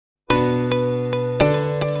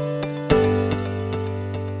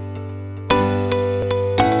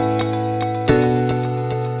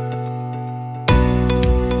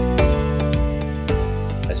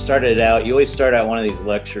started out, you always start out one of these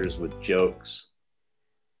lectures with jokes.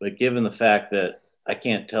 But given the fact that I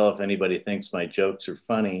can't tell if anybody thinks my jokes are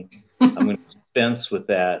funny, I'm going to dispense with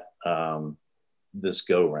that this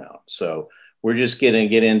go round. So we're just going to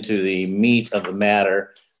get into the meat of the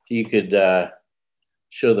matter. If you could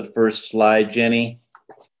show the first slide, Jenny.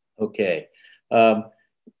 Okay.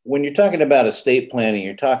 When you're talking about estate planning,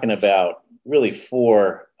 you're talking about really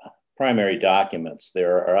four primary documents.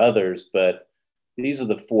 There are others, but these are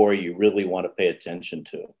the four you really want to pay attention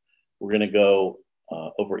to. We're going to go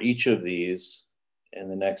over each of these in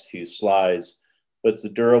the next few slides, but it's the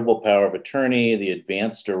durable power of attorney, the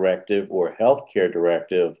advance directive or healthcare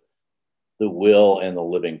directive, the will, and the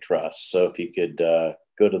living trust. So if you could go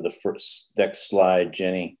to the next slide,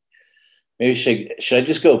 Jenny. Maybe should I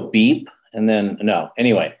just go beep and then, no,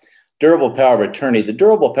 anyway, durable power of attorney. The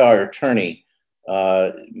durable power of attorney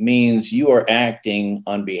means you are acting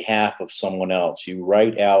on behalf of someone else. You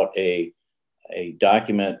write out a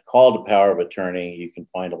document called a power of attorney. You can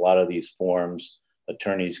find a lot of these forms.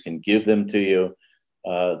 Attorneys can give them to you.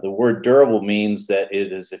 The word durable means that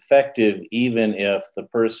it is effective even if the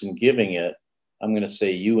person giving it, I'm going to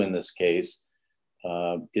say you in this case,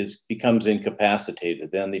 becomes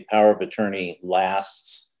incapacitated. Then the power of attorney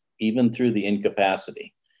lasts even through the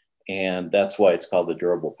incapacity. And that's why it's called the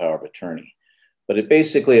durable power of attorney. But it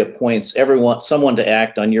basically appoints someone to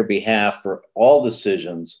act on your behalf for all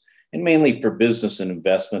decisions, and mainly for business and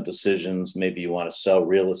investment decisions. Maybe you want to sell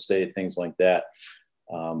real estate, things like that.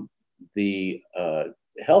 The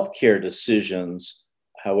healthcare decisions,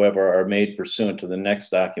 however, are made pursuant to the next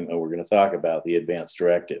document we're going to talk about, the advance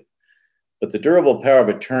directive. But the durable power of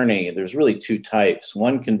attorney, there's really two types.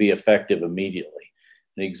 One can be effective immediately.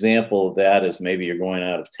 An example of that is maybe you're going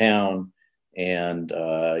out of town and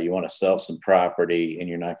you want to sell some property and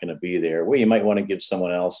you're not going to be there. Well, you might want to give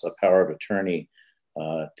someone else a power of attorney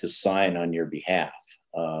to sign on your behalf.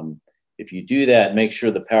 If you do that, make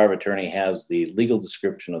sure the power of attorney has the legal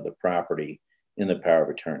description of the property in the power of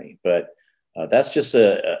attorney. But that's just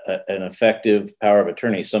an effective power of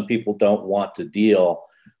attorney. Some people don't want to deal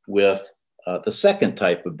with the second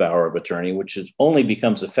type of power of attorney, which only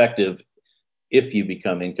becomes effective if you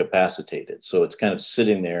become incapacitated. So it's kind of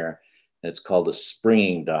sitting there, and it's called a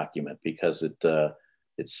springing document because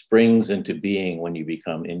it springs into being when you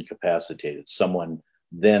become incapacitated. Someone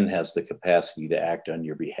then has the capacity to act on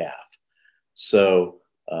your behalf. So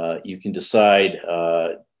you can decide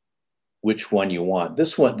which one you want.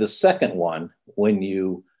 This one, the second one, when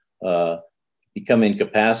you become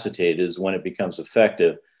incapacitated, is when it becomes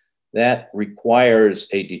effective. That requires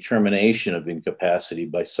a determination of incapacity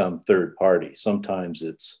by some third party. Sometimes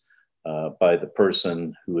it's by the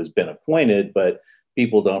person who has been appointed, but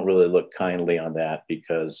people don't really look kindly on that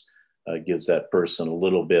because it gives that person a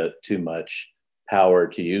little bit too much power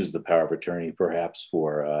to use the power of attorney, perhaps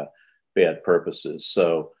for bad purposes.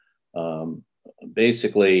 So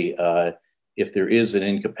basically, if there is an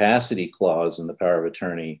incapacity clause in the power of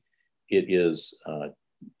attorney, it is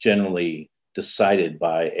generally decided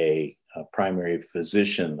by a primary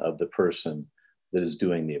physician of the person that is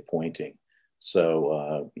doing the appointing.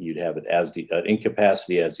 So you'd have it as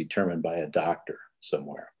incapacity as determined by a doctor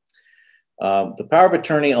somewhere. The power of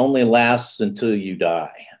attorney only lasts until you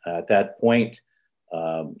die. At that point,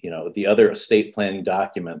 the other estate planning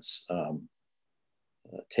documents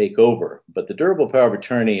take over. But the durable power of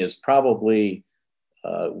attorney is probably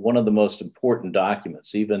one of the most important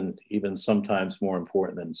documents, even sometimes more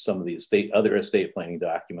important than some of the other estate planning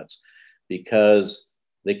documents, because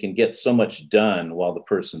they can get so much done while the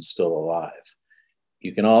person's still alive.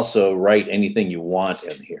 You can also write anything you want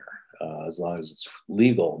in here, as long as it's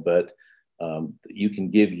legal, but you can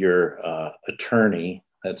give your attorney,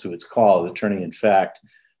 that's who it's called, attorney in fact,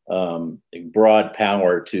 broad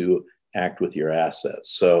power to act with your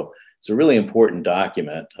assets. So it's a really important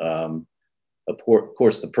document. Of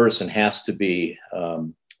course, the person has to be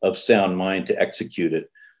of sound mind to execute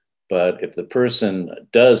it. But if the person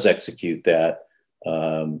does execute that,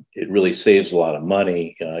 it really saves a lot of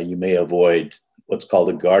money. You may avoid what's called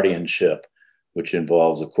a guardianship, which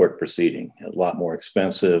involves a court proceeding. A lot more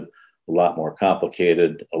expensive, a lot more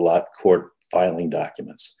complicated, a lot court filing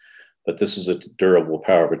documents. But this is a durable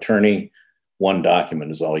power of attorney. One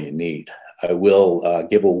document is all you need. I will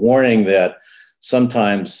give a warning that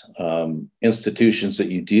sometimes institutions that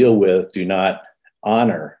you deal with do not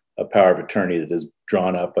honor a power of attorney that is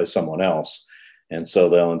drawn up by someone else. And so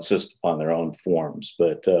they'll insist upon their own forms.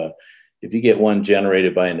 But if you get one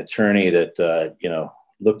generated by an attorney that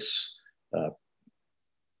looks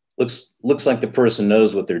like the person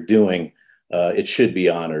knows what they're doing, it should be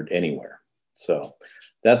honored anywhere. So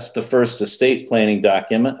That's the first estate planning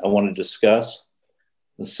document I want to discuss.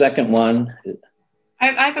 The second one. I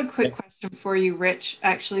have a quick question for you, Rich,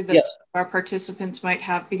 actually, that Yes. our participants might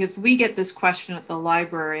have, because we get this question at the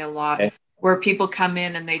library a lot, Okay. where people come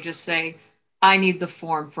in and they just say, I need the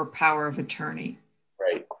form for power of attorney.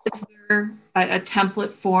 Right. Is there a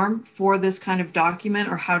template form for this kind of document,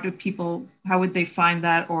 or how would they find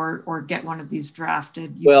that or get one of these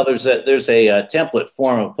drafted? Well, there's a template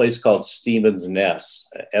form, a place called Stevens Ness,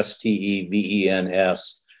 Stevens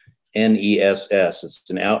Ness. It's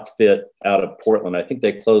an outfit out of Portland. I think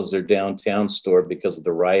they closed their downtown store because of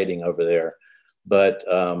the rioting over there, but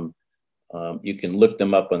you can look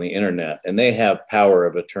them up on the internet, and they have power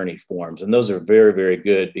of attorney forms, and those are very, very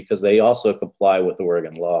good because they also comply with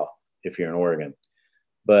Oregon law if you're in Oregon.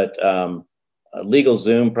 But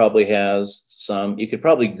LegalZoom probably has some. You could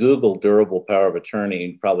probably Google durable power of attorney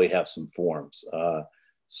and probably have some forms.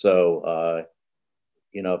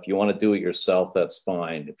 You know, if you want to do it yourself, that's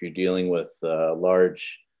fine. If you're dealing with a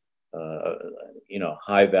large, you know,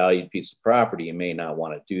 high valued piece of property, you may not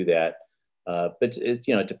want to do that. But it,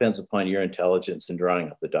 you know, it depends upon your intelligence in drawing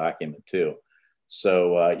up the document too.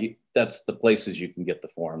 So that's the places you can get the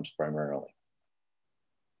forms primarily.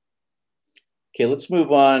 Okay, let's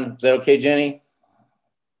move on. Is that okay, Jenny?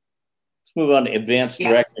 Let's move on to advanced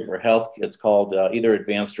directive or health. It's called either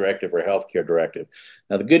advanced directive or healthcare directive.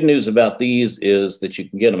 Now, the good news about these is that you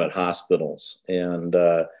can get them at hospitals, and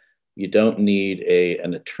you don't need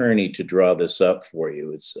an attorney to draw this up for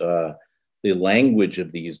you. It's the language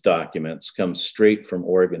of these documents comes straight from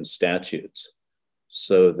Oregon statutes,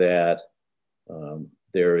 so that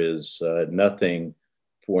there is nothing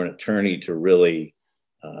for an attorney to really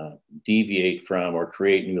deviate from or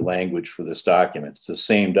create new language for this document. It's the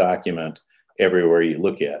same document everywhere you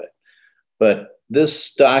look at it. But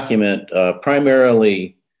this document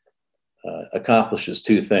primarily accomplishes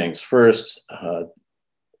two things. First,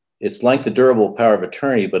 it's like the durable power of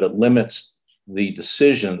attorney, but it limits the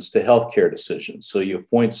decisions to healthcare decisions. So you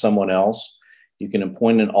appoint someone else. You can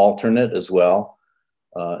appoint an alternate as well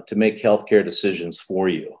to make healthcare decisions for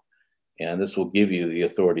you. And this will give you the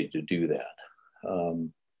authority to do that.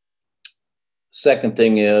 Second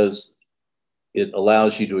thing is it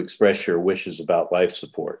allows you to express your wishes about life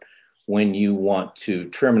support. When you want to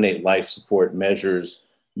terminate life support measures,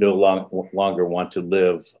 no longer want to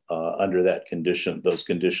live under that condition, those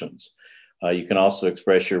conditions. You can also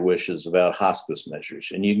express your wishes about hospice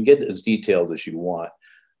measures, and you can get as detailed as you want.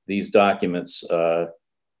 These documents at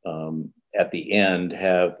the end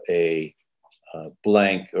have a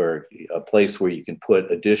blank or a place where you can put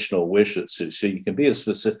additional wishes, so you can be as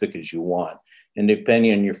specific as you want. And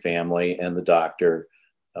depending on your family and the doctor,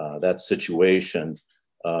 that situation,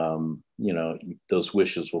 you know, those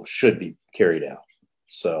wishes should be carried out.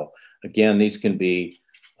 So again, these can be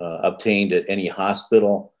obtained at any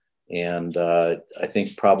hospital. And I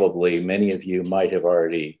think probably many of you might have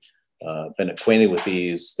already been acquainted with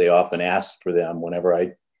these. They often ask for them whenever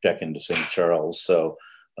I check into St. Charles. So,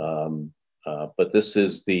 but this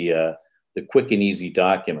is the quick and easy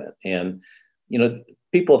document. And, you know,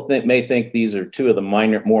 people may think these are two of the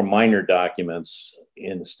more minor documents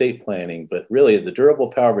in estate planning, but really the durable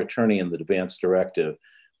power of attorney and the advanced directive,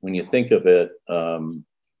 when you think of it in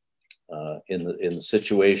the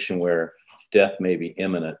situation where death may be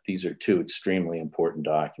imminent, these are two extremely important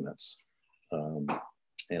documents. And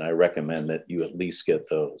I recommend that you at least get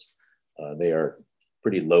those. They are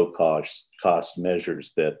pretty low cost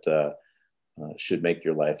measures that should make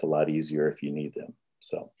your life a lot easier if you need them.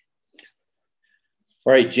 So.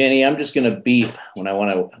 All right, Jenny, I'm just going to beep when I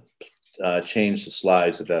want to change the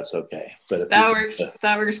slides, if that's okay. But if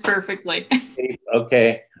that works perfectly.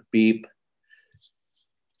 Okay, beep.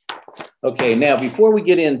 Okay, now before we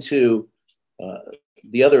get into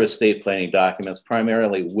the other estate planning documents,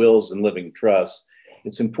 primarily wills and living trusts,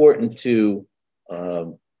 it's important to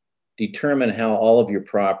determine how all of your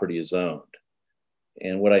property is owned.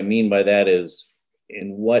 And what I mean by that is,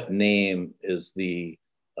 in what name is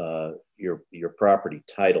your property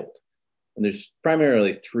titled? And there's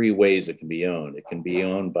primarily three ways it can be owned. It can be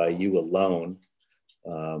owned by you alone.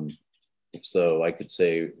 So I could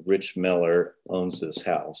say Rich Miller owns this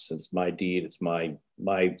house. It's my deed. It's my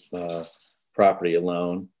property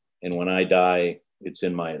alone. And when I die, it's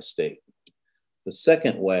in my estate. The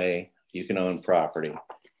second way you can own property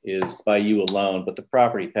is by you alone, but the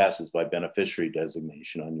property passes by beneficiary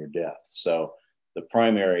designation on your death. So the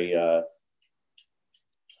primary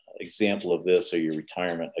example of this are your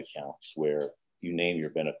retirement accounts, where you name your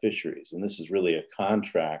beneficiaries. And this is really a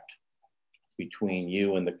contract between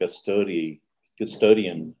you and the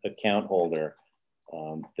custodian account holder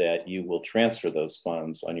that you will transfer those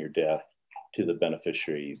funds on your death to the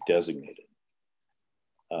beneficiary you've designated.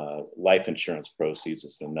 Life insurance proceeds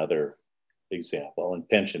is another example, and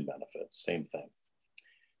pension benefits, same thing.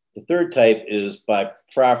 The third type is by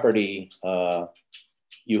property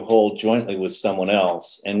you hold jointly with someone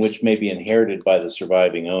else and which may be inherited by the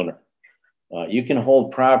surviving owner. You can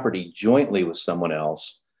hold property jointly with someone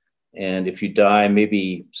else, and if you die,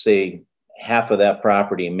 maybe say half of that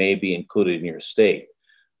property may be included in your estate.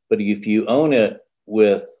 But if you own it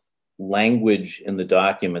with language in the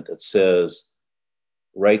document that says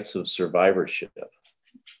rights of survivorship,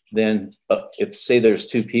 then if say there's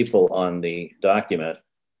two people on the document,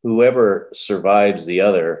 whoever survives the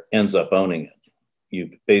other ends up owning it.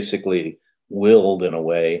 You've basically willed, in a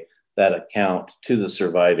way, that account to the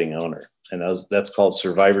surviving owner. And that's called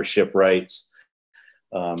survivorship rights.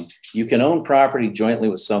 You can own property jointly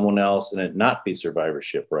with someone else and it not be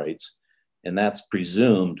survivorship rights. And that's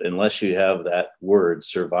presumed unless you have that word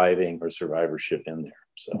surviving or survivorship in there.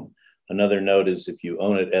 So another note is if you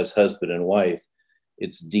own it as husband and wife,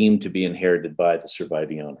 it's deemed to be inherited by the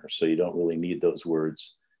surviving owner. So you don't really need those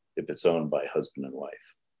words if it's owned by husband and wife.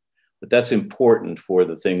 But that's important for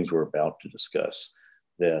the things we're about to discuss,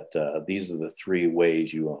 that these are the three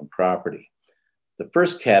ways you own property. The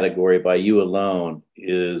first category, by you alone,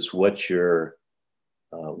 is what you're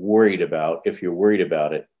worried about. If you're worried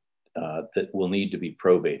about it, that will need to be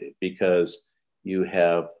probated because you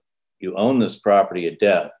own this property at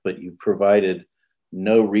death, but you provided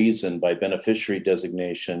no reason by beneficiary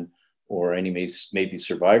designation or any maybe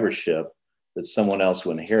survivorship that someone else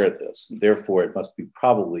will inherit this. Therefore, it must be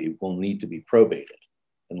will need to be probated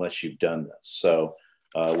unless you've done this. So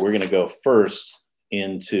we're going to go first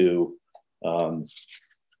into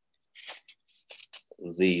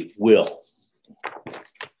the will.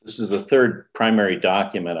 This is the third primary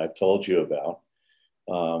document I've told you about.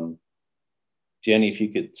 Jenny, if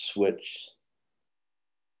you could switch.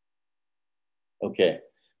 Okay.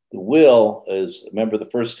 The will is, remember, the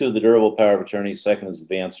first two are the durable power of attorney, second is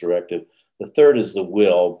advance directive. The third is the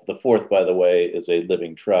will. The fourth, by the way, is a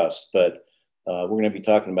living trust, but we're going to be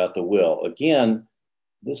talking about the will. Again,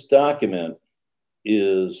 this document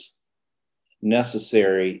is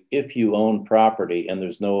necessary if you own property and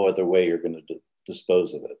there's no other way you're going to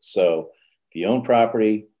dispose of it. So if you own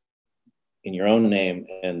property in your own name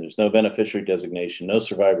and there's no beneficiary designation, no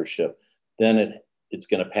survivorship, then it's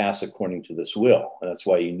going to pass according to this will. And that's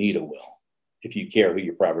why you need a will if you care who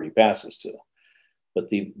your property passes to. But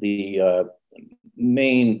the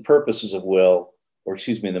main purposes of will, or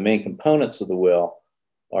excuse me, the main components of the will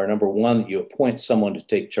are, number one, you appoint someone to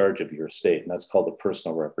take charge of your estate, and that's called a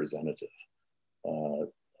personal representative.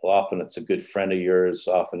 Often it's a good friend of yours,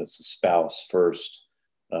 often it's the spouse first,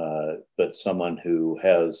 but someone who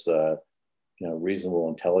has reasonable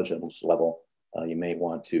intelligence level, you may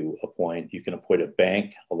want to appoint. You can appoint a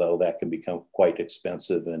bank, although that can become quite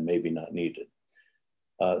expensive and maybe not needed.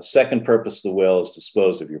 Second purpose of the will is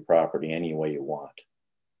dispose of your property any way you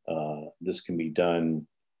want. This can be done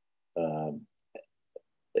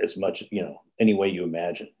as much, any way you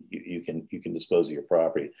imagine. You can dispose of your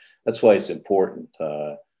property. That's why it's important,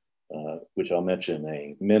 which I'll mention in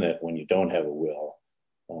a minute. When you don't have a will,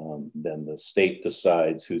 then the state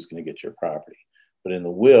decides who's going to get your property. But in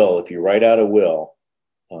the will, if you write out a will,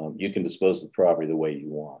 you can dispose of the property the way you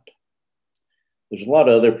want. There's a lot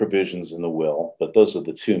of other provisions in the will, but those are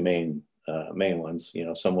the two main ones.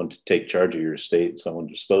 Someone to take charge of your estate, someone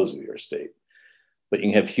to dispose of your estate. But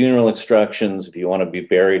you can have funeral instructions if you want to be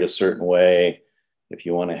buried a certain way, if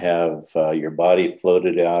you want to have your body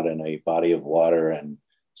floated out in a body of water and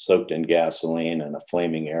soaked in gasoline and a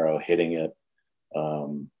flaming arrow hitting it.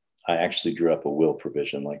 I actually drew up a will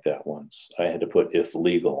provision like that once. I had to put, if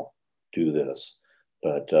legal, do this,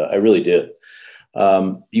 but I really did.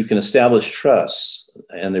 You can establish trusts,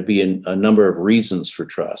 and there'd be a number of reasons for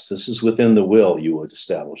trust. This is within the will, you would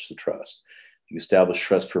establish the trust. You establish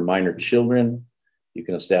trust for minor children. You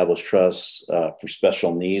can establish trusts for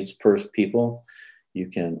special needs people. You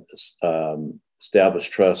can establish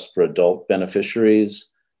trusts for adult beneficiaries,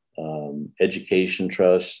 education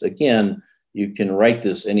trusts. Again, you can write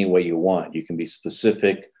this any way you want. You can be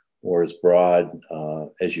specific or as broad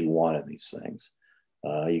as you want in these things.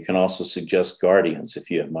 You can also suggest guardians if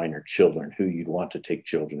you have minor children, who you'd want to take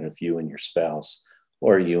children if you and your spouse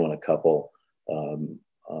or you and a couple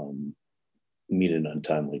meet an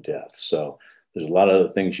untimely death. So there's a lot of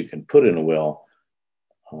other things you can put in a will.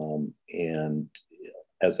 And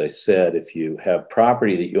as I said, if you have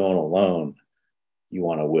property that you own alone, you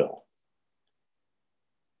want a will.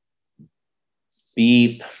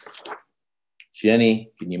 Beep.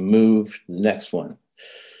 Jenny, can you move to the next one?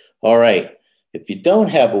 All right. If you don't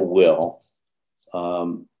have a will,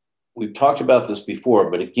 we've talked about this before,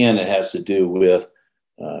 but again, it has to do with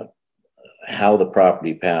how the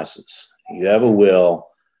property passes. You have a will,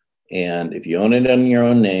 and if you own it on your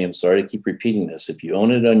own name, sorry to keep repeating this, if you own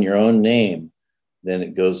it on your own name, then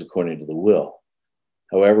it goes according to the will.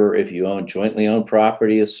 However, if you own jointly owned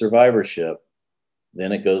property as survivorship,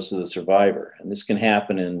 then it goes to the survivor. And this can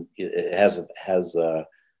happen in, it has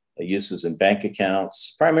uses in bank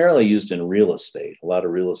accounts, primarily used in real estate. A lot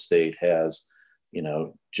of real estate has, you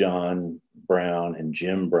know, John Brown and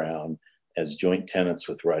Jim Brown as joint tenants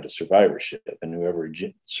with right of survivorship. And whoever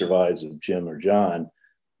survives of Jim or John,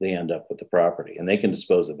 they end up with the property, and they can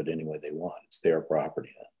dispose of it any way they want. It's their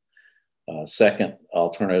property. Second,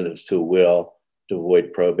 alternatives to a will to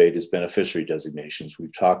avoid probate is beneficiary designations.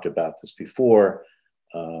 We've talked about this before.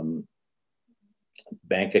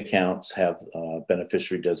 Bank accounts have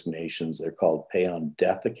beneficiary designations. They're called pay on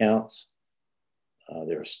death accounts.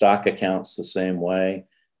 There are stock accounts the same way.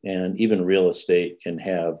 And even real estate can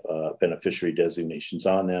have beneficiary designations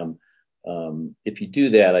on them. If you do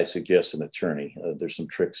that, I suggest an attorney. There's some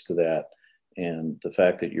tricks to that. And the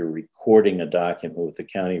fact that you're recording a document with the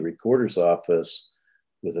county recorder's office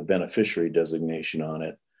with a beneficiary designation on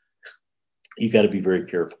it, you got to be very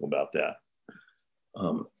careful about that.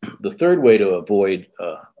 The third way to avoid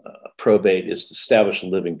probate is to establish a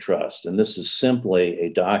living trust. And this is simply a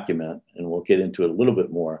document, and we'll get into it a little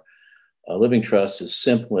bit more. A living trust is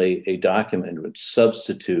simply a document which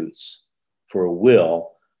substitutes for a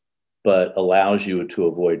will, but allows you to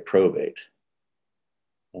avoid probate.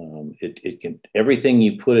 It can, everything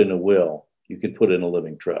you put in a will, you can put in a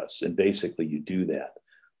living trust. And basically you do that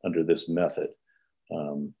under this method.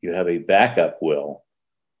 You have a backup will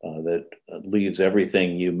that leaves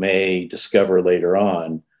everything you may discover later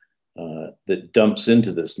on that dumps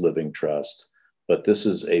into this living trust. But this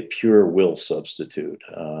is a pure will substitute.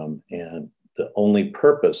 And the only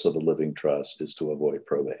purpose of a living trust is to avoid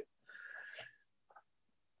probate.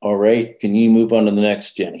 All right, can you move on to the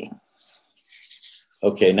next, Jenny?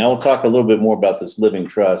 Okay, now we'll talk a little bit more about this living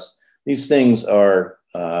trust. These things are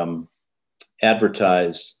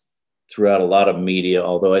advertised throughout a lot of media,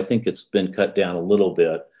 although I think it's been cut down a little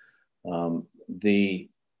bit. The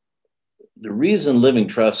reason living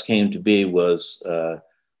trusts came to be was the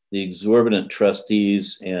exorbitant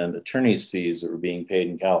trustees and attorneys' fees that were being paid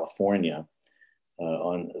in California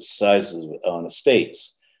on sizes on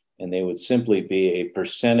estates. And they would simply be a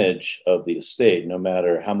percentage of the estate, no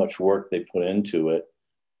matter how much work they put into it,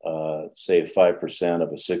 say 5% of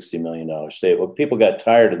a $60 million estate. Well, people got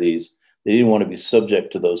tired of these. They didn't want to be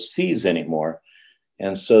subject to those fees anymore.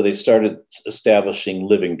 And so they started establishing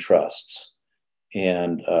living trusts.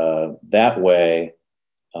 And that way,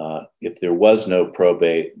 if there was no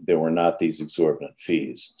probate, there were not these exorbitant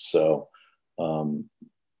fees. So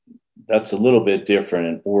that's a little bit different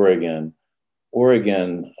in Oregon.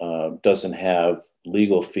 Oregon doesn't have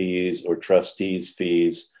legal fees or trustees'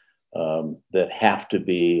 fees that have to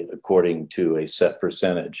be according to a set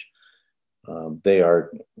percentage. They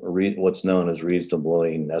are what's known as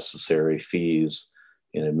reasonably necessary fees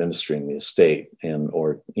in administering the estate, and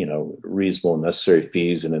or reasonable and necessary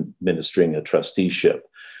fees in administering a trusteeship.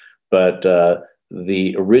 But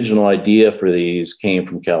the original idea for these came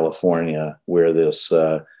from California, where this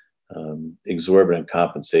exorbitant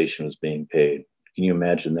compensation was being paid. Can you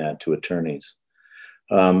imagine that to attorneys?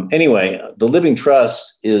 Anyway, the living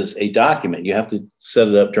trust is a document. You have to set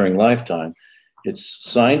it up during lifetime. It's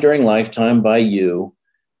signed during lifetime by you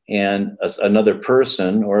and another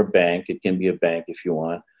person or a bank. It can be a bank if you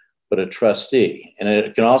want, but a trustee. And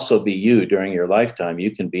it can also be you during your lifetime.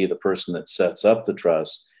 You can be the person that sets up the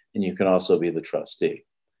trust, and you can also be the trustee.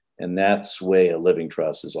 And that's the way a living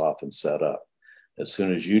trust is often set up. As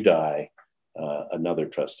soon as you die, another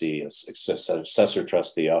trustee, a successor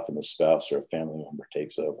trustee, often the spouse or a family member,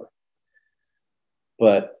 takes over.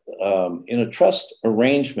 But in a trust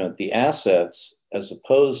arrangement, the assets, as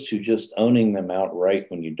opposed to just owning them outright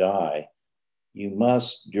when you die, you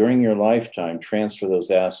must, during your lifetime, transfer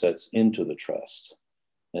those assets into the trust.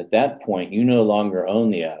 And at that point, you no longer own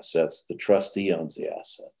the assets, the trustee owns the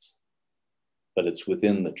assets, but it's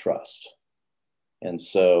within the trust. And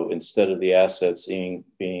so instead of the assets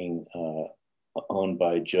being owned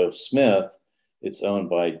by Joe Smith, it's owned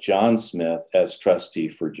by John Smith as trustee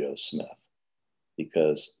for Joe Smith,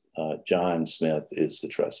 because John Smith is the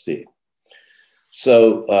trustee.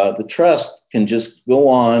 So the trust can just go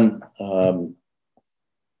on.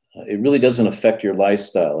 It really doesn't affect your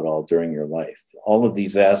lifestyle at all during your life. All of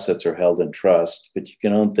these assets are held in trust, but you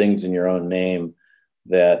can own things in your own name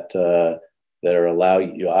that that are allow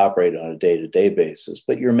you to operate on a day-to-day basis,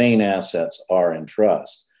 but your main assets are in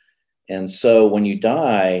trust. And so when you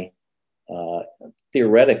die,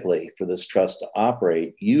 theoretically, for this trust to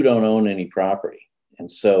operate, you don't own any property. And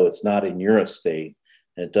so it's not in your estate,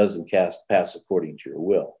 and it doesn't pass according to your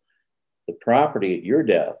will. The property at your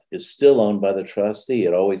death is still owned by the trustee.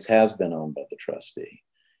 It always has been owned by the trustee.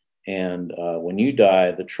 And when you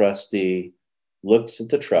die, the trustee looks at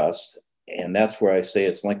the trust, and that's where I say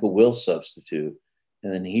it's like a will substitute.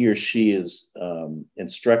 And then he or she is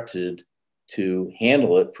instructed to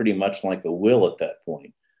handle it pretty much like a will at that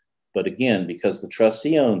point. But again, because the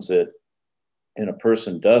trustee owns it and a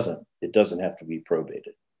person doesn't, it doesn't have to be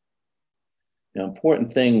probated. Now,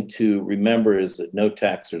 important thing to remember is that no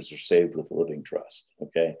taxes are saved with a living trust,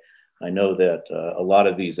 okay? I know that a lot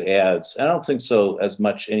of these ads, I don't think so as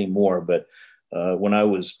much anymore, but when I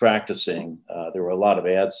was practicing, there were a lot of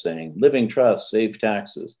ads saying, living trust, save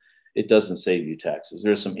taxes. It doesn't save you taxes.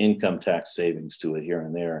 There's some income tax savings to it here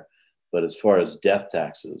and there. But as far as death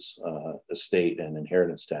taxes, estate and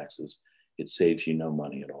inheritance taxes, it saves you no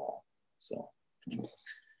money at all. So,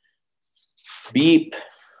 beep.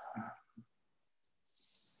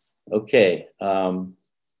 Okay, let's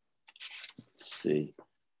see.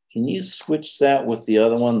 Can you switch that with the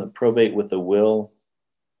other one, the probate with the will?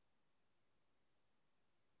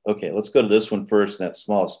 Okay, let's go to this one first, and that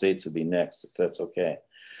small estates would be next, if that's okay.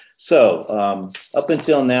 So up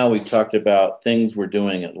until now, we've talked about things we're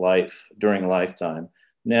doing at life during lifetime.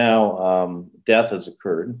 Now, death has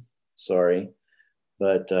occurred, sorry,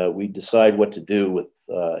 but we decide what to do with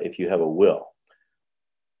if you have a will.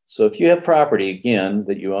 So if you have property, again,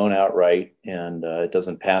 that you own outright and it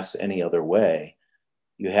doesn't pass any other way,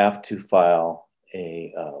 you have to file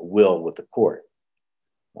a will with the court.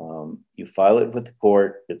 You file it with the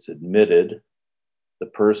court, it's admitted. The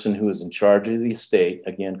person who is in charge of the estate,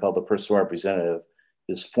 again called the personal representative,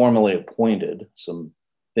 is formally appointed. Some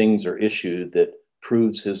things are issued that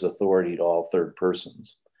proves his authority to all third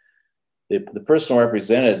persons. The personal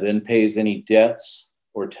representative then pays any debts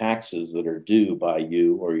or taxes that are due by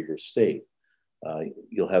you or your estate.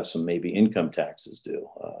 You'll have some maybe income taxes due.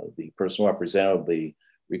 The personal representative will be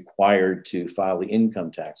required to file the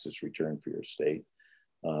income taxes return for your estate.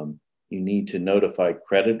 You need to notify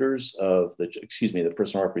creditors of the, the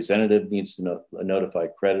personal representative needs to notify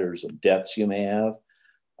creditors of debts you may have,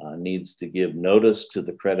 needs to give notice to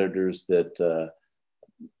the creditors that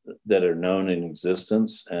that are known in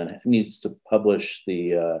existence, and needs to publish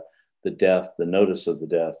the notice of the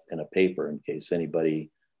death in a paper in case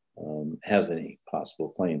anybody has any possible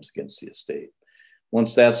claims against the estate.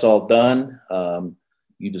 Once that's all done,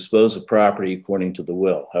 you dispose of property according to the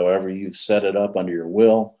will. However you've set it up under your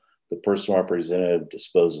will, the personal representative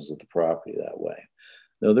disposes of the property that way.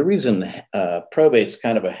 Now, the reason probate's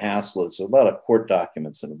kind of a hassle is a lot of court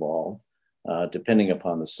documents involved, depending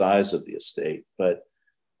upon the size of the estate. But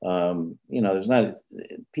there's not,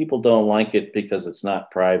 people don't like it because it's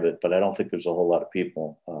not private, but I don't think there's a whole lot of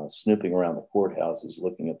people snooping around the courthouses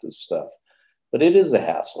looking at this stuff. But it is a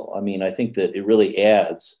hassle. I mean, I think that it really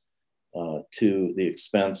adds to the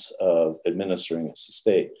expense of administering this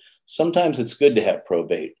estate. Sometimes it's good to have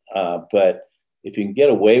probate, but if you can get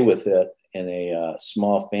away with it in a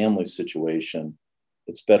small family situation,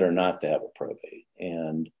 it's better not to have a probate.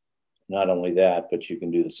 And not only that, but you can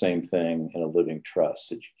do the same thing in a living trust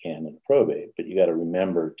that you can in a probate. But you got to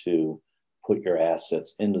remember to put your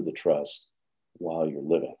assets into the trust while you're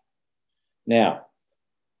living. Now,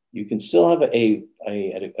 you can still have a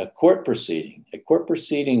court proceeding. A court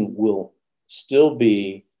proceeding will still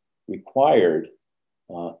be required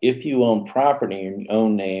if you own property in your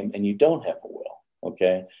own name and you don't have a will,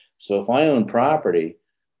 okay? So if I own property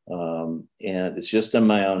and it's just in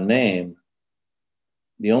my own name,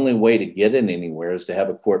 the only way to get it anywhere is to have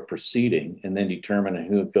a court proceeding and then determine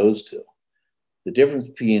who it goes to. The difference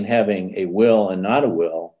between having a will and not a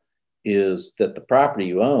will is that the property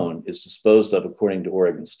you own is disposed of according to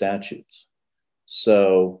Oregon statutes.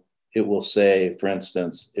 So it will say, for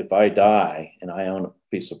instance, if I die and I own a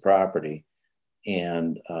piece of property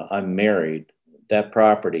and I'm married, that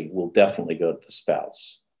property will definitely go to the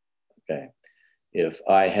spouse, okay? If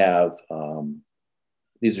I have,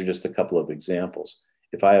 these are just a couple of examples.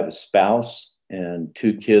 If I have a spouse and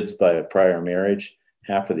 2 kids by a prior marriage,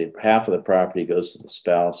 half of the property goes to the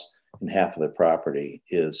spouse and half of the property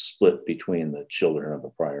is split between the children of the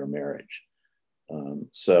prior marriage.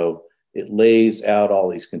 So it lays out all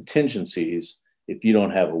these contingencies if you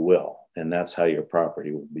don't have a will, and that's how your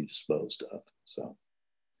property will be disposed of. So,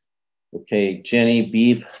 okay, Jenny,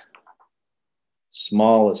 beep,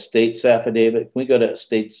 small estates affidavit. Can we go to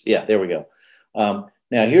estates? Yeah, there we go.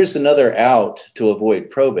 Now, here's another out to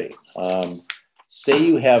avoid probate. Say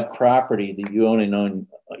you have property that you own in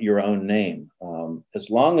your own name. As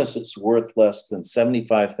long as it's worth less than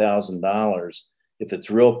 $75,000, if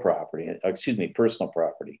it's real property, excuse me, personal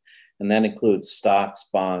property, and that includes stocks,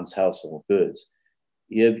 bonds, household goods,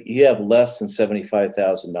 you have less than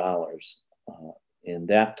 $75,000 in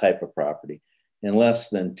that type of property, and less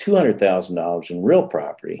than $200,000 in real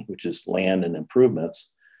property, which is land and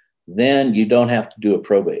improvements, then you don't have to do a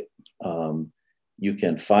probate. You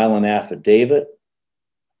can file an affidavit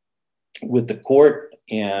with the court,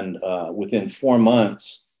 and within 4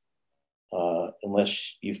 months,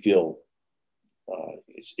 unless you feel,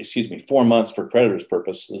 4 months for creditors'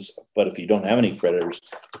 purposes, but if you don't have any creditors,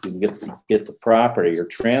 you can get the property or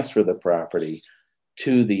transfer the property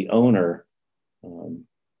to the owner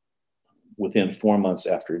within 4 months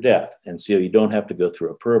after death. And so you don't have to go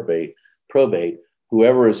through a probate.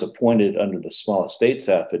 Whoever is appointed under the small estates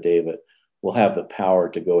affidavit will have the power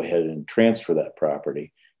to go ahead and transfer that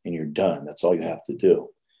property, and you're done. That's all you have to do.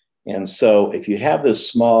 And so if you have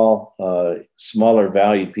this smaller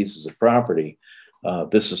valued pieces of property,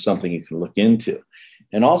 this is something you can look into.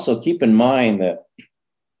 And also keep in mind that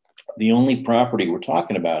the only property we're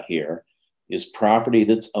talking about here is property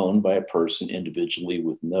that's owned by a person individually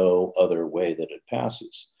with no other way that it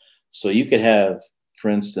passes. So you could have, for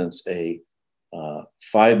instance, a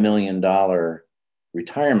 $5 million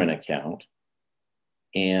retirement account,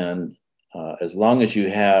 and as long as you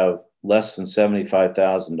have less than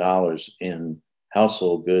 $75,000 in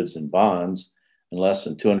household goods and bonds and less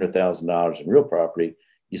than $200,000 in real property,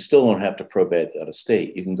 you still don't have to probate that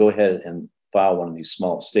estate. You can go ahead and file one of these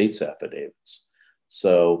small estates affidavits.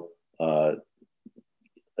 So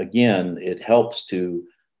again, it helps to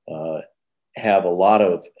have a lot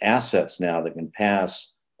of assets now that can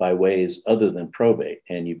pass by ways other than probate.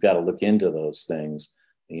 And you've got to look into those things.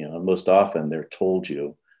 You know, most often they're told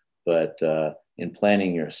you, but in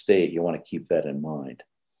planning your estate, you want to keep that in mind.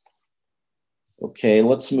 Okay,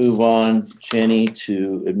 let's move on, Jenny,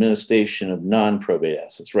 to administration of non-probate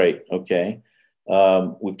assets. Right, okay.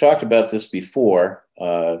 We've talked about this before.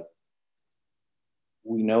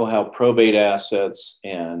 We know how probate assets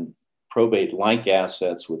and probate-like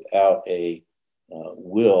assets without a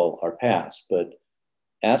will are passed, but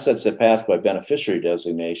assets that pass by beneficiary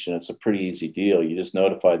designation, it's a pretty easy deal. You just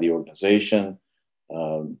notify the organization,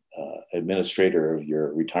 administrator of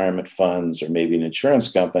your retirement funds, or maybe an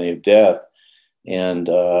insurance company of death, and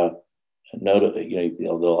they'll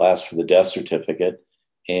ask for the death certificate,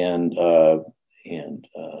 and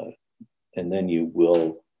then you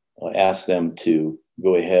will ask them to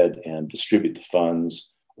go ahead and distribute the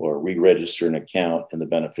funds or re-register an account in the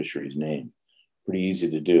beneficiary's name. Pretty easy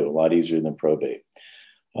to do, a lot easier than probate.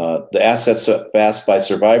 The assets passed by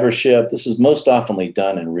survivorship, this is most oftenly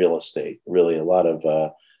done in real estate. Really, a lot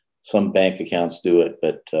of some bank accounts do it,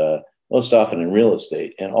 but most often in real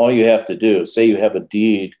estate. And all you have to do, say you have a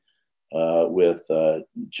deed with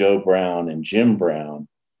Joe Brown and Jim Brown,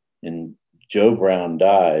 and Joe Brown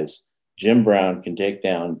dies, Jim Brown can take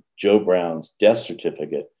down Joe Brown's death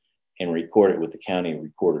certificate and record it with the county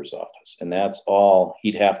recorder's office. And that's all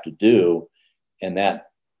he'd have to do, and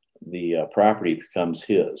that the property becomes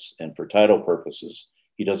his. And for title purposes,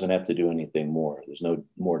 he doesn't have to do anything more. There's no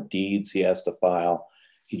more deeds he has to file.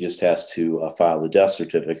 He just has to file the death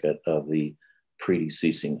certificate of the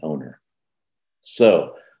predeceasing owner.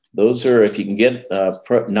 So those are, if you can get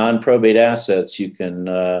non-probate assets, you can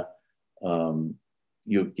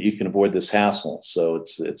you can avoid this hassle. So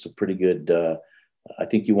it's a pretty good. I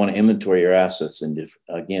think you want to inventory your assets and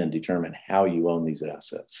again determine how you own these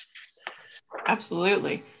assets.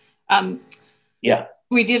 Absolutely. Yeah.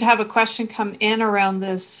 We did have a question come in around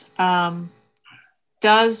this.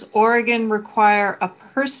 Does Oregon require a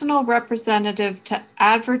personal representative to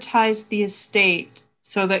advertise the estate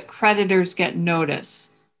so that creditors get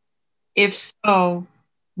notice? If so,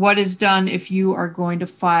 what is done if you are going to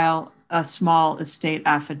file a small estate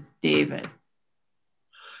affidavit?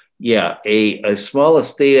 Yeah, a small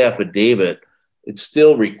estate affidavit, it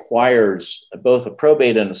still requires both a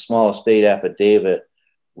probate and a small estate affidavit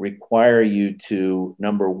require you to,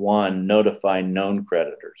 number one, notify known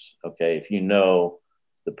creditors. Okay, if you know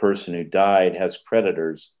the person who died has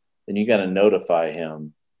creditors, then you got to notify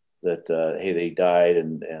him that, hey, they died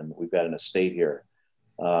and we've got an estate here.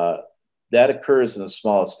 That occurs in a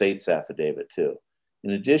small estates affidavit too.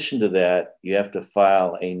 In addition to that, you have to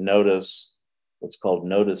file a notice, what's called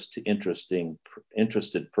notice to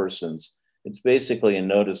interested persons. It's basically a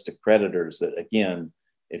notice to creditors that, again,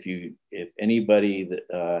 if anybody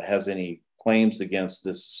that has any claims against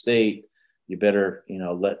this estate, you better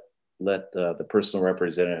let let the personal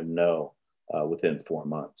representative know within 4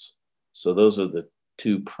 months. So those are the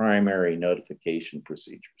two primary notification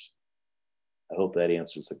procedures. I hope that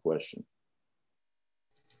answers the question.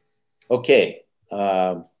 Okay,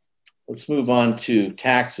 let's move on to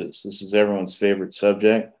taxes. This is everyone's favorite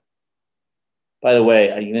subject. By the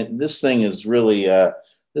way, this thing is really,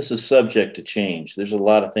 this is subject to change. There's a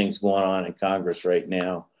lot of things going on in Congress right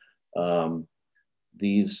now. I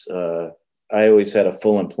always had a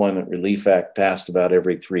Full Employment Relief Act passed about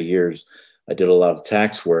every 3 years. I did a lot of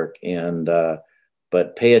tax work,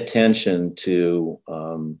 but pay attention to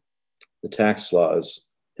the tax laws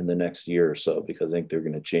in the next year or so, because I think they're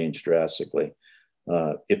going to change drastically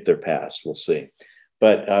if they're passed. We'll see.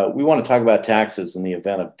 But we want to talk about taxes in the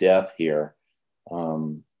event of death here.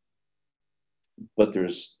 But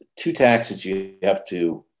there's two taxes you have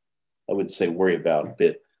to, I would say, worry about.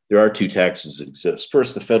 But there are two taxes that exist.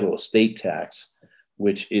 First, the federal estate tax,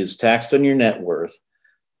 which is taxed on your net worth.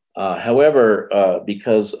 However,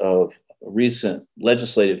 because of recent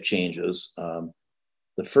legislative changes,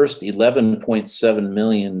 the first $11.7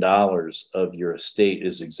 million of your estate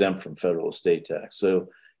is exempt from federal estate tax. So,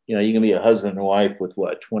 you can be a husband and wife with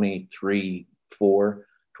what,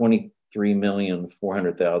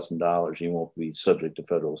 $23,400,000. You won't be subject to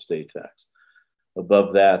federal estate tax.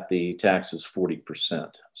 Above that, the tax is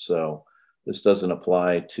 40%. So this doesn't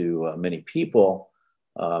apply to many people.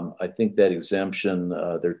 I think that exemption,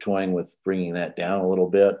 they're toying with bringing that down a little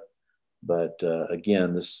bit. But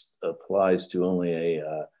again, this applies to only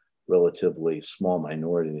a relatively small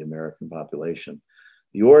minority of the American population.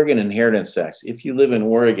 The Oregon inheritance tax, if you live in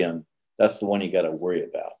Oregon, that's the one you got to worry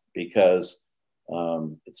about, because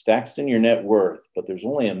it's taxed in your net worth, but there's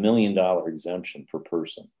only $1 million exemption per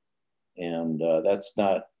person. And that's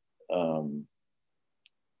not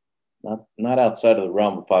outside of the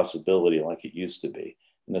realm of possibility like it used to be.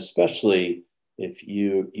 And especially if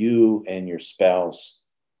you and your spouse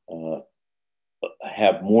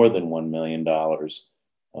have more than $1 million,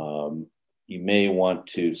 you may want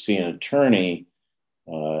to see an attorney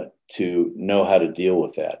to know how to deal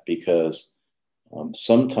with that, because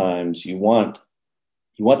sometimes you want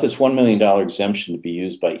this $1 million exemption to be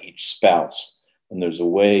used by each spouse. And there's a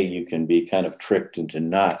way you can be kind of tricked into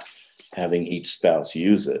not having each spouse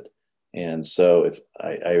use it. And so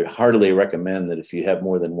I heartily recommend that if you have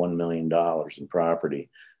more than $1 million in property,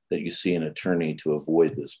 that you see an attorney to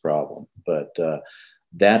avoid this problem. But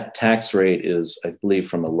that tax rate is, I believe,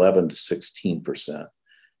 from 11 to 16%.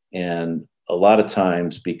 And a lot of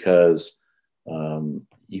times, because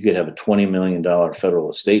you could have a $20 million federal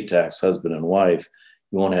estate tax, husband and wife,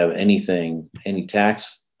 you won't have any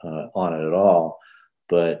tax on it at all.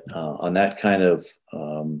 But on that kind of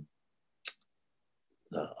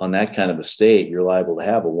estate, you're liable to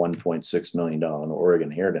have a $1.6 million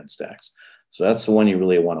Oregon inheritance tax. So that's the one you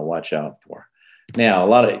really want to watch out for.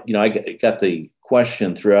 Now, I got the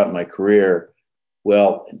question throughout my career,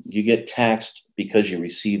 well, you get taxed because you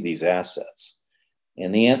receive these assets.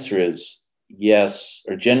 And the answer is yes,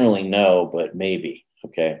 or generally no, but maybe.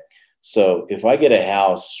 Okay. So if I get a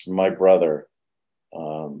house from my brother,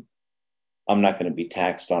 I'm not going to be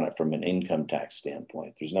taxed on it from an income tax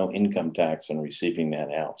standpoint. There's no income tax on receiving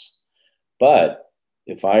that house. But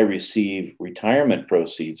if I receive retirement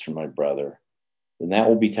proceeds from my brother, then that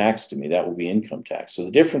will be taxed to me. That will be income tax. So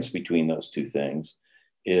the difference between those two things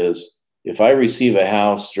is, if I receive a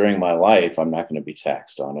house during my life, I'm not going to be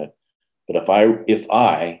taxed on it. But if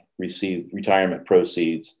I receive retirement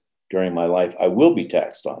proceeds during my life, I will be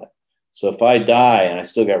taxed on it. So if I die and I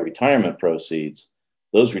still got retirement proceeds,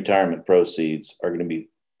 those retirement proceeds are going to be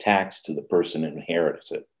taxed to the person who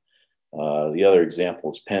inherits it. The other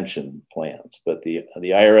example is pension plans, but the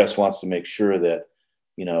IRS wants to make sure that,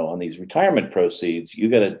 on these retirement proceeds, you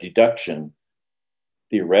got a deduction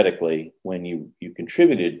theoretically when you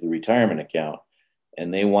contributed to the retirement account,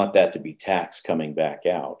 and they want that to be taxed coming back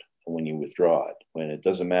out when you withdraw it. When it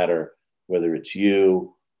doesn't matter whether it's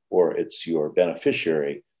you or it's your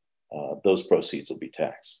beneficiary, those proceeds will be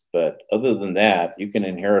taxed. But other than that, you can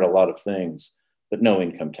inherit a lot of things, but no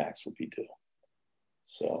income tax will be due.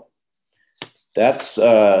 So that's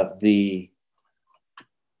the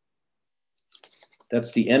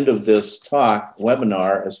end of this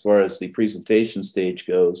webinar as far as the presentation stage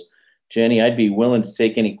goes. Jenny, I'd be willing to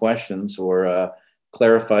take any questions or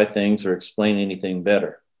clarify things or explain anything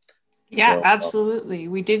better. Yeah, so, absolutely.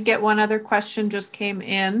 We did get one other question just came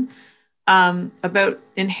in about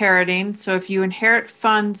inheriting. So if you inherit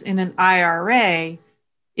funds in an IRA,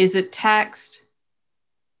 is it taxed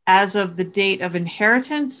as of the date of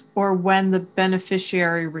inheritance or when the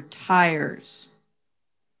beneficiary retires?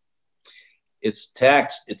 it's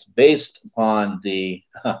taxed. It's based upon the.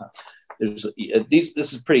 This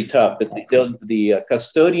is pretty tough, but the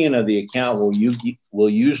custodian of the account will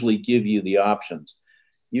usually give you the options.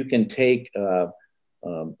 You can take.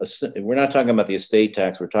 We're not talking about the estate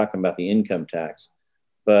tax. We're talking about the income tax,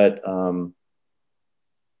 but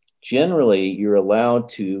generally, you're allowed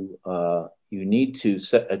to. You need to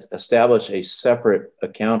establish a separate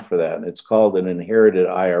account for that. And it's called an inherited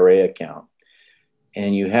IRA account.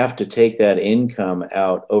 And you have to take that income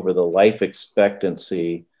out over the life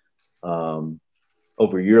expectancy,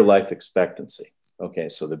 over your life expectancy. Okay,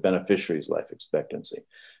 so the beneficiary's life expectancy.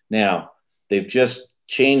 Now, they've just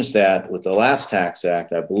changed that with the last tax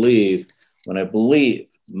act, I believe, when I believe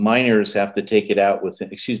minors have to take it out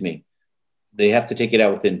within, they have to take it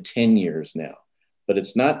out within 10 years now. But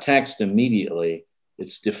it's not taxed immediately.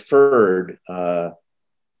 It's deferred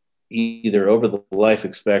either over the life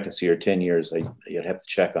expectancy or 10 years. You'd have to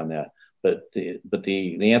check on that. But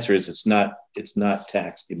the answer is it's not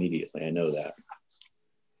taxed immediately. I know that.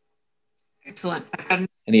 Excellent.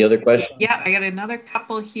 Any other questions? Yeah, I got another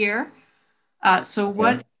couple here. So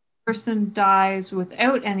what if a person dies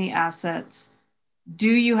without any assets? Do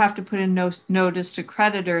you have to put in notice to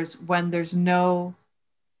creditors when there's no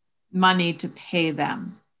money to pay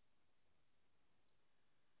them?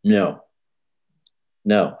 No.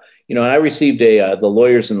 I received the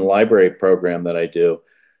Lawyers in the Library program that I do.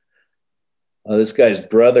 This guy's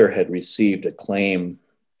brother had received a claim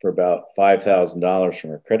for about $5,000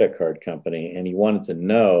 from a credit card company, and he wanted to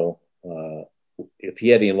know if he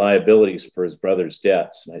had any liabilities for his brother's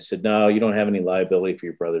debts. And I said, no, you don't have any liability for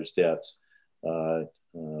your brother's debts.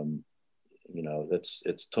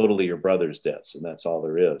 It's totally your brother's debts, and that's all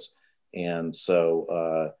there is. And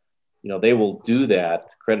so, they will do that.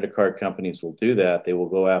 Credit card companies will do that. They will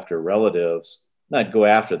go after relatives, not go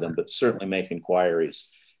after them, but certainly make inquiries.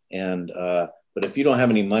 And, but if you don't have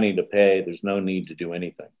any money to pay, there's no need to do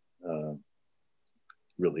anything.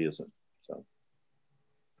 Really isn't. So.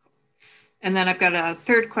 And then I've got a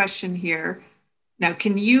third question here. Now,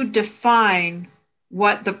 can you define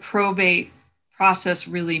what the probate process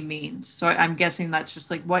really means? So I'm guessing that's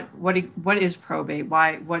just like what is probate?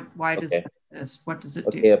 Why does it exist? What does it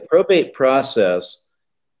do? A probate process,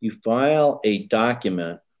 you file a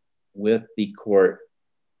document with the court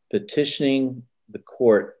petitioning the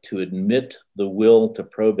court to admit the will to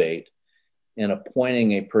probate and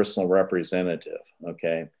appointing a personal representative.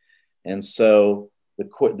 Okay, and so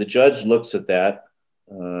the judge looks at that.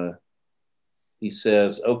 He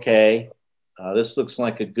says, okay, this looks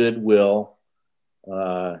like a good will.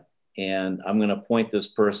 And I'm going to appoint this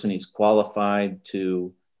person. He's qualified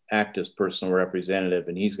to act as personal representative,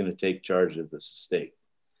 and he's going to take charge of this estate.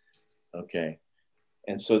 Okay.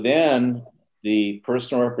 And so then the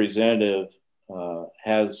personal representative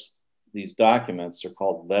has these documents. They're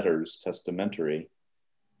called letters, testamentary,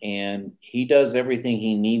 and he does everything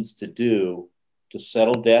he needs to do to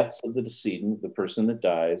settle debts of the decedent, the person that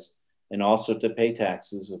dies, and also to pay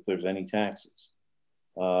taxes if there's any taxes.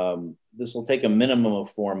 This will take a minimum of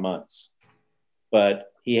 4 months,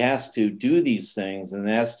 but he has to do these things and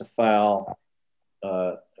has to file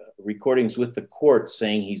recordings with the court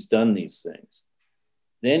saying he's done these things.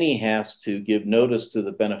 Then he has to give notice to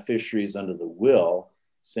the beneficiaries under the will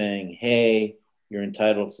saying, hey, you're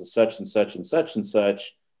entitled to such and such and such and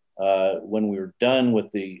such. When we're done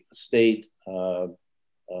with the estate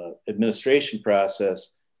administration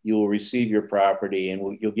process, you will receive your property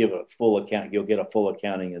and you'll give a full account. You'll get a full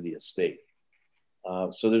accounting of the estate.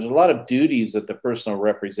 So there's a lot of duties that the personal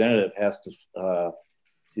representative has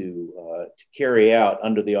to carry out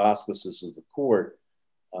under the auspices of the court.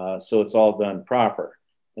 So it's all done proper.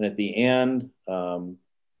 And at the end,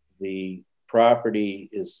 the property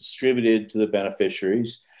is distributed to the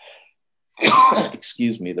beneficiaries.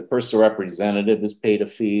 Excuse me, the personal representative is paid a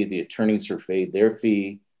fee, the attorneys are paid their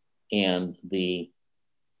fee, and the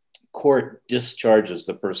court discharges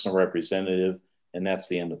the personal representative, and that's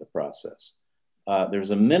the end of the process.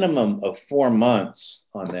 There's a minimum of 4 months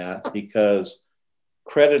on that because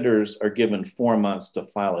creditors are given 4 months to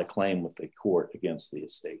file a claim with the court against the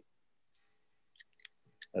estate.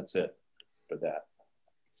 That's it for that.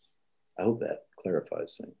 I hope that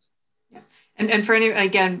clarifies things. Yeah. And for any,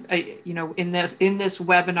 again, in this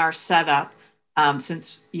webinar setup,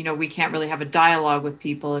 since, we can't really have a dialogue with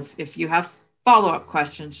people, if you have follow-up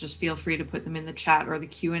questions, just feel free to put them in the chat or the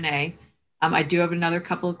Q&A. I do have another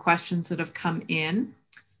couple of questions that have come in.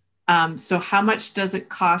 So how much does it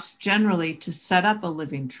cost generally to set up a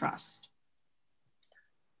living trust?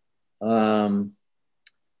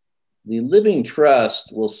 The living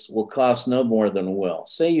trust will cost no more than a will.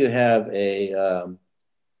 Say you have a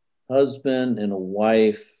husband and a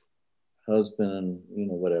wife, husband and, you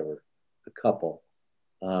know, whatever, a couple,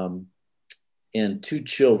 and 2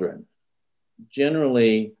 children.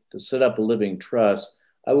 Generally, to set up a living trust,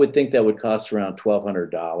 I would think that would cost around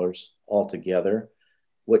 $1,200 altogether.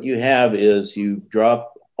 What you have is you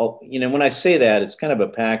drop, you know, when I say that, it's kind of a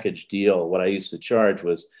package deal. What I used to charge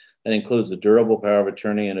was that includes the durable power of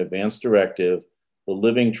attorney and advance directive, the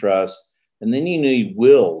living trust, and then you need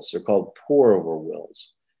wills. They're called pour over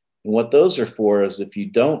wills. And what those are for is if you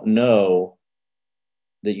don't know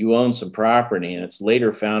that you own some property and it's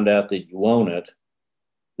later found out that you own it,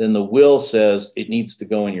 then the will says it needs to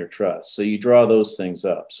go in your trust. So you draw those things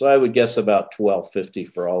up. So I would guess about $1,250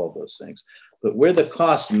 for all of those things. But where the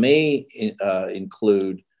cost may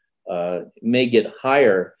may get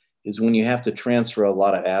higher is when you have to transfer a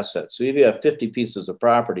lot of assets. So if you have 50 pieces of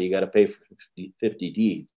property, you got to pay for 50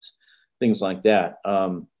 deeds, things like that.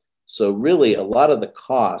 So really a lot of the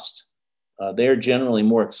cost, they're generally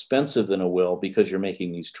more expensive than a will because you're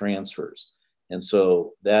making these transfers. And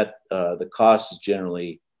so that the cost is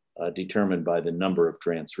generally determined by the number of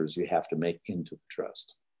transfers you have to make into the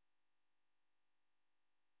trust.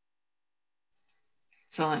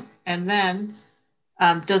 Excellent. And then,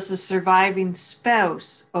 does the surviving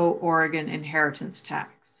spouse owe Oregon inheritance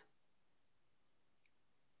tax?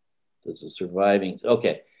 Does the surviving,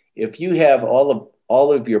 okay. If you have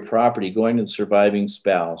all of your property going to the surviving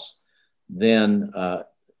spouse, then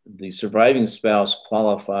the surviving spouse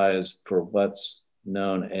qualifies for what's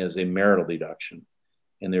known as a marital deduction,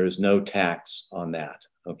 and there is no tax on that,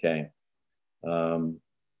 okay?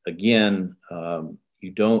 Again,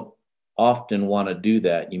 you don't often want to do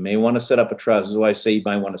that. You may want to set up a trust. This is why I say you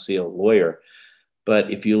might want to see a lawyer.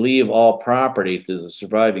 But if you leave all property to the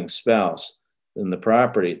surviving spouse, then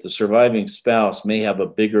the surviving spouse may have a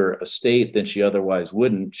bigger estate than she otherwise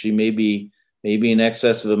wouldn't. She may be in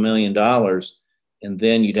excess of $1 million, and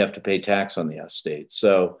then you'd have to pay tax on the estate.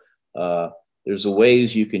 So there's a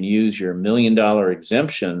ways you can use your $1 million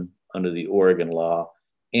exemption under the Oregon law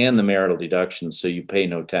and the marital deduction, so you pay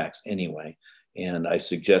no tax anyway. And I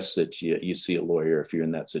suggest that you see a lawyer if you're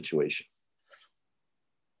in that situation.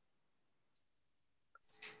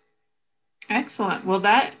 Excellent. Well,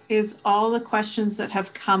 that is all the questions that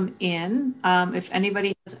have come in. If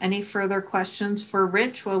anybody has any further questions for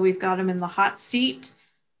Rich while we've got him in the hot seat,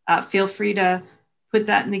 feel free to put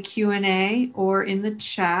that in the Q&A or in the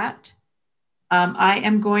chat. I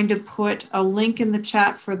am going to put a link in the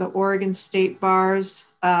chat for the Oregon State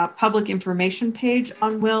Bar's public information page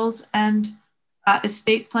on wills and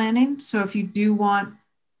estate planning. So if you do want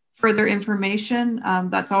further information,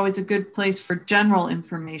 that's always a good place for general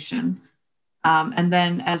information. And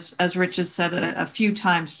then as Rich has said a few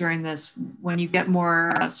times during this, when you get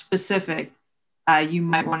more specific, you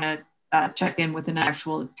might want to check in with an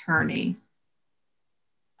actual attorney.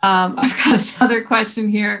 I've got another question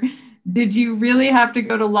here. Did you really have to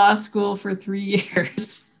go to law school for 3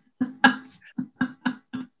 years?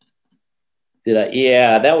 Did I?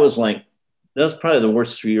 Yeah, that was probably the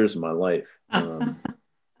worst 3 years of my life. I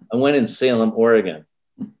went in Salem, Oregon,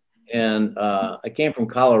 and I came from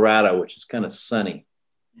Colorado, which is kind of sunny.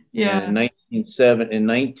 Yeah. And in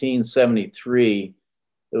 1973,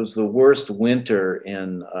 it was the worst winter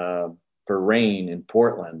for rain in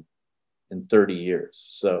Portland in 30 years.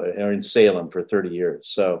 So, or in Salem for 30 years.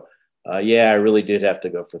 So, yeah, I really did have to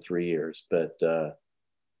go for 3 years, but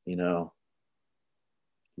you know,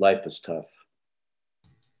 life is tough.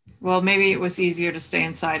 Well, maybe it was easier to stay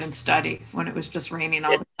inside and study when it was just raining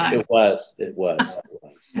all the time. It was.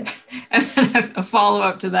 And then a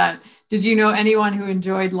follow-up to that. Did you know anyone who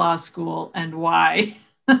enjoyed law school and why?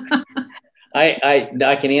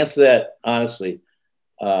 I can answer that honestly.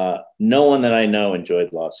 No one that I know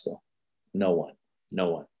enjoyed law school. No one.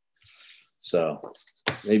 So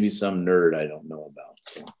maybe some nerd I don't know about.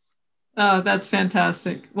 So. Oh, that's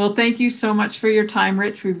fantastic. Well, thank you so much for your time,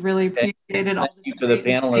 Rich. We've really appreciated all Thank you for the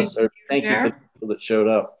panelists. Thank you for the people that showed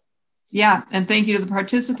up. Yeah, and thank you to the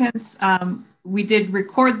participants. We did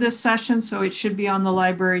record this session, so it should be on the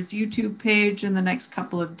library's YouTube page in the next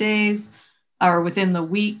couple of days or within the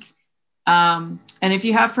week. And if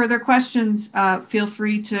you have further questions, feel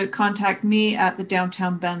free to contact me at the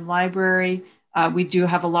Downtown Bend Library. We do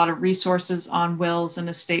have a lot of resources on wills and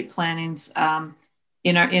estate plannings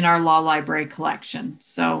in our law library collection.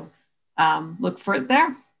 So look for it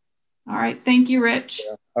there. All right. Thank you, Rich.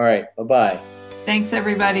 All right. Bye-bye. Thanks,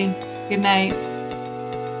 everybody. Good night.